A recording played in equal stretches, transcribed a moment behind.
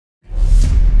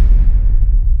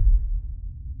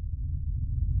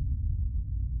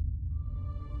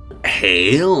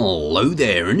Hello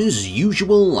there, and as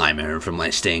usual, I'm Aaron from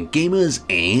Let's Stay Gamers,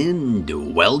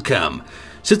 and welcome.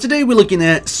 So today we're looking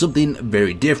at something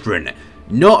very different.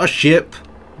 Not a ship,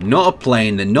 not a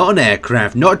plane, not an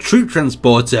aircraft, not a troop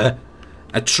transporter,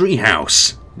 a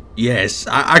treehouse. Yes,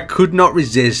 I could not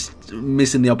resist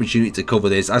missing the opportunity to cover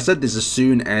this. I said this as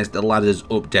soon as the Ladders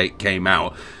update came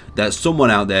out, that someone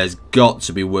out there has got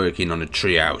to be working on a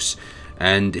treehouse.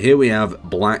 And here we have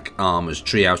Black Armor's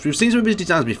Treehouse. We've seen some of his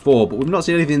designs before, but we've not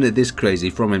seen anything this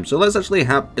crazy from him. So let's actually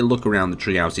have a look around the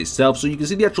treehouse itself. So you can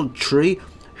see the actual tree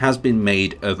has been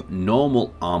made of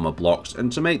normal armor blocks.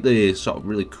 And to make the sort of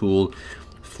really cool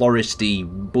floresty,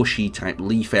 bushy type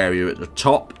leaf area at the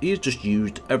top, he's just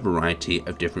used a variety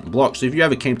of different blocks. So if you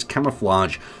ever came to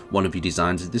camouflage one of your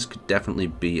designs, this could definitely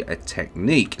be a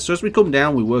technique. So as we come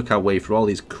down, we work our way through all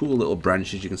these cool little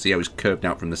branches. You can see how it's curved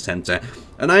out from the center.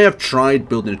 And I have tried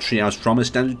building a treehouse from a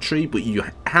standard tree, but you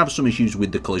have some issues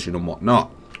with the collision and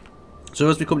whatnot. So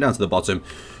as we come down to the bottom,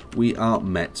 we are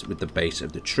met with the base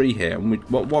of the tree here. And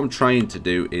what I'm trying to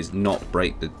do is not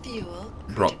break the...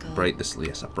 break this.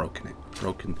 Yes, I've broken it.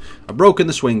 I've broken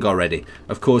the swing already.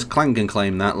 Of course, Clan can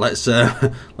claim that. Let's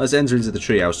enter into the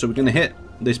treehouse. So we're going to hit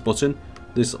this button.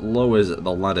 This lowers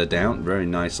the ladder down very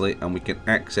nicely, and we can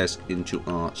access into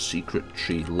our secret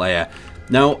tree lair.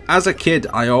 Now, as a kid,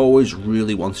 I always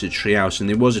really wanted a treehouse, and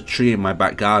there was a tree in my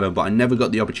back garden, but I never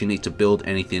got the opportunity to build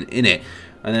anything in it.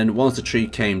 And then once the tree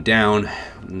came down,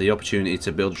 the opportunity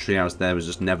to build a treehouse there was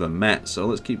just never met. So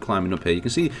let's keep climbing up here. You can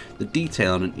see the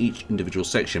detail on each individual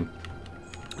section.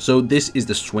 So this is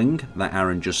the swing that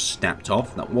Aaron just snapped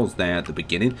off. That was there at the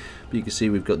beginning. But you can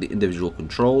see we've got the individual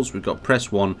controls. We've got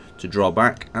press 1 to draw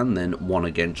back and then 1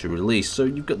 again to release. So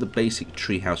you've got the basic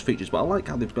treehouse features. But I like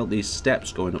how they've built these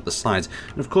steps going up the sides.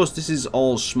 And of course this is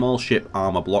all small ship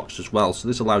armor blocks as well. So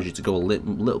this allows you to go a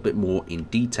little bit more in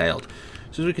detailed.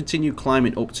 So as we continue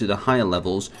climbing up to the higher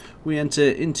levels, we enter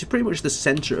into pretty much the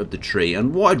center of the tree.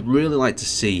 And what I'd really like to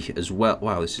see as well...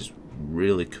 Wow, this is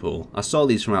really cool. I saw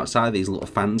these from outside, these little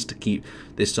fans to keep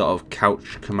this sort of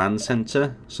couch command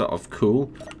center sort of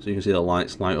cool. So you can see the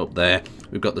lights light up there.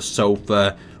 We've got the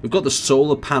sofa, we've got the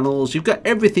solar panels, you've got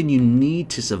everything you need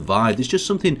to survive. There's just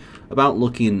something about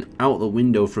looking out the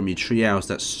window from your treehouse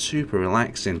that's super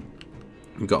relaxing.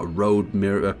 We've got a road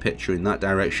mirror picture in that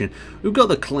direction. We've got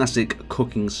the classic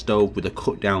cooking stove with the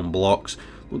cut down blocks.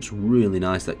 Looks really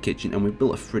nice, that kitchen, and we've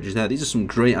built a fridge there. These are some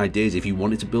great ideas if you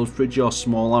wanted to build fridge or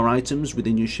smaller items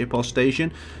within your ship or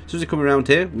station. So as we come around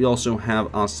here, we also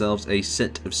have ourselves a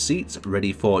set of seats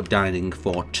ready for dining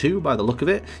for 2 by the look of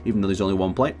it, even though there's only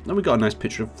 1 plate. And we've got a nice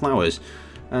picture of flowers.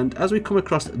 And as we come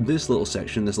across this little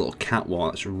section, this little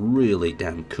catwalk, that's really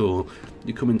damn cool,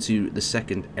 you come into the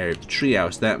second area of the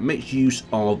treehouse that makes use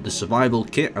of the survival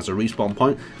kit as a respawn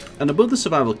point. And above the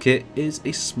survival kit is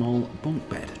a small bunk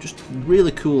bed. Just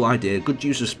really cool idea, good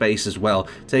use of space as well,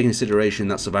 taking into consideration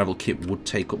that survival kit would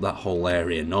take up that whole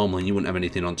area. Normally you wouldn't have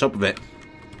anything on top of it.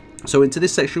 So into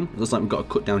this section, it looks like we've got a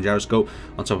cut down gyroscope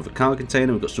on top of a cargo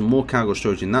container. We've got some more cargo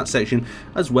storage in that section,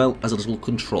 as well as a little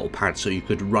control pad so you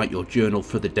could write your journal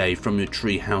for the day from your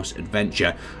treehouse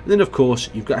adventure. And then of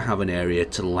course, you've got to have an area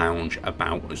to lounge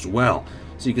about as well.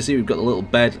 So you can see we've got a little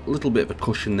bed, a little bit of a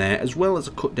cushion there, as well as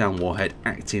a cut down warhead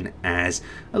acting as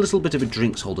a little bit of a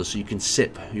drinks holder so you can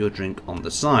sip your drink on the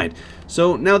side.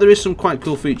 So now there is some quite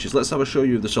cool features. Let's have a show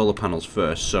you of the solar panels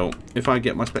first. So if I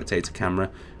get my spectator camera,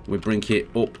 we bring it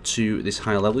up to this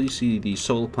higher level, you see the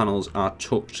solar panels are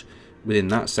tucked within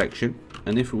that section.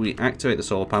 And if we activate the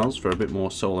solar panels for a bit more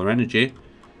solar energy,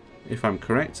 if I'm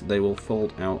correct, they will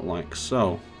fold out like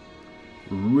so.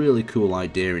 Really cool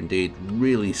idea indeed,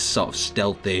 really sort of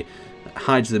stealthy. It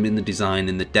hides them in the design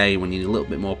in the day when you need a little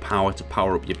bit more power to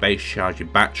power up your base, charge your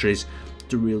batteries.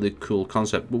 It's a really cool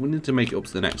concept, but we need to make it up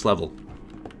to the next level.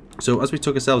 So as we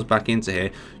took ourselves back into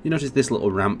here, you notice this little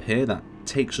ramp here that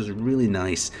takes us really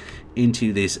nice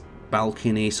into this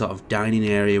balcony sort of dining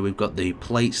area. We've got the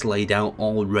plates laid out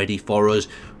all ready for us.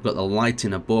 We've got the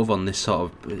lighting above on this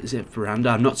sort of, is it veranda?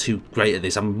 I'm not too great at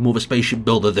this. I'm more of a spaceship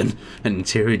builder than an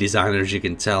interior designer, as you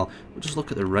can tell. But just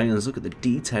look at the railings, look at the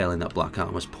detailing that Black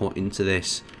Armor's put into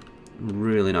this.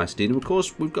 Really nice indeed. And of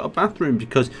course we've got a bathroom,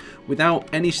 because without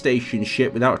any station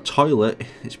ship, without a toilet,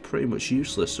 it's pretty much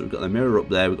useless. So we've got the mirror up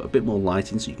there, we've got a bit more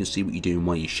lighting so you can see what you're doing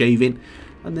while you're shaving.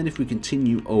 And then if we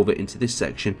continue over into this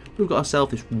section, we've got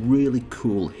ourselves this really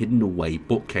cool hidden away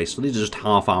bookcase. So these are just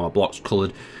half armor blocks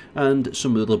coloured, and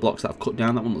some of the other blocks that I've cut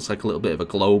down. That one looks like a little bit of a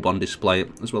globe on display,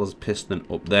 as well as a piston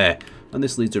up there. And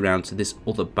this leads around to this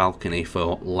other balcony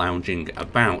for lounging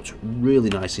about. Really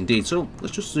nice indeed. So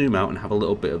let's just zoom out and have a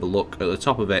little bit of a look at the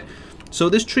top of it. So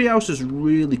this treehouse has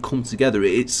really come together.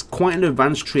 It's quite an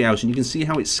advanced treehouse, and you can see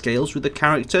how it scales with the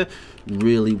character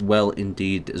really well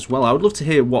indeed as well. I would love to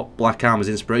hear what Black Armor's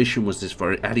inspiration was this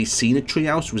for. Had he seen a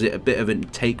treehouse? Was it a bit of a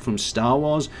take from Star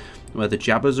Wars, where the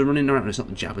Jabbas are running around? It's not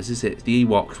the Jabbas, is it? The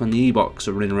Ewoks. When the Ewoks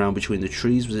are running around between the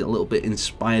trees, was it a little bit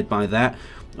inspired by that?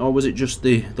 Or was it just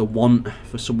the want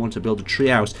for someone to build a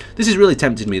treehouse? This has really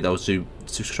tempted me though to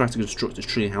try to construct a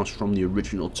treehouse from the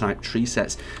original type tree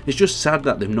sets. It's just sad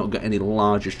that they've not got any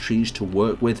larger trees to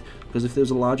work with, because if there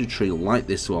was a larger tree like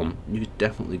this one, you could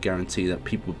definitely guarantee that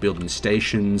people were building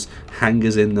stations,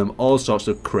 hangars in them, all sorts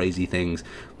of crazy things.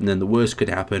 And then the worst could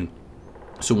happen.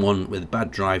 Someone with bad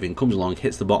driving comes along,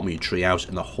 hits the bottom of your treehouse,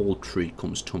 and the whole tree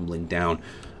comes tumbling down.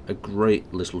 A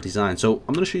great little design. So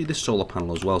I'm going to show you this solar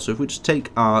panel as well. So if we just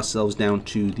take ourselves down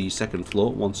to the second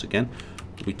floor once again,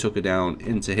 we took it down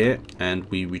into here and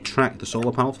we retract the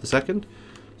solar panel for the second.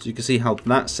 So you can see how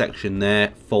that section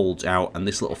there folds out, and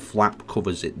this little flap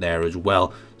covers it there as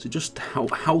well. So just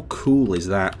how cool is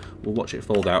that? We'll watch it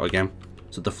fold out again.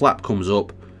 So the flap comes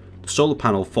up, the solar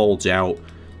panel folds out.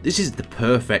 This is the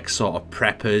perfect sort of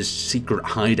prepper's secret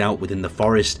hideout within the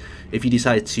forest. If you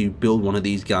decide to build one of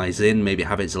these guys in, maybe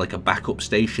have it as like a backup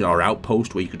station or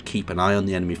outpost where you could keep an eye on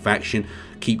the enemy faction,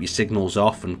 keep your signals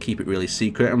off and keep it really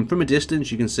secret. And from a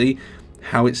distance you can see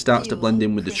how it starts to blend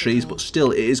in with the trees, but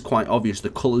still it is quite obvious the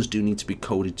colours do need to be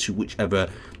coded to whichever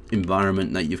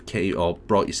environment that you've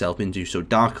brought yourself into. So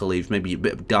darker leaves, maybe a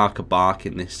bit of darker bark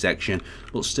in this section,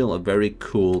 but still a very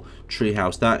cool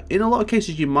treehouse that in a lot of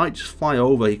cases you might just fly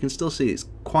over. You can still see it's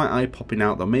quite eye-popping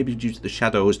out though, maybe due to the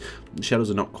shadows. The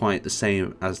shadows are not quite the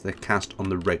same as they're cast on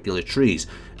the regular trees.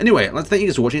 Anyway, I'd like to thank you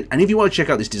guys for watching, and if you want to check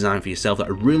out this design for yourself, that I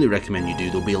really recommend you do,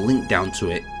 there'll be a link down to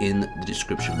it in the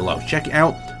description below. Check it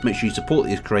out, make sure you support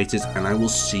these creators, and I will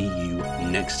see you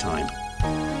next time.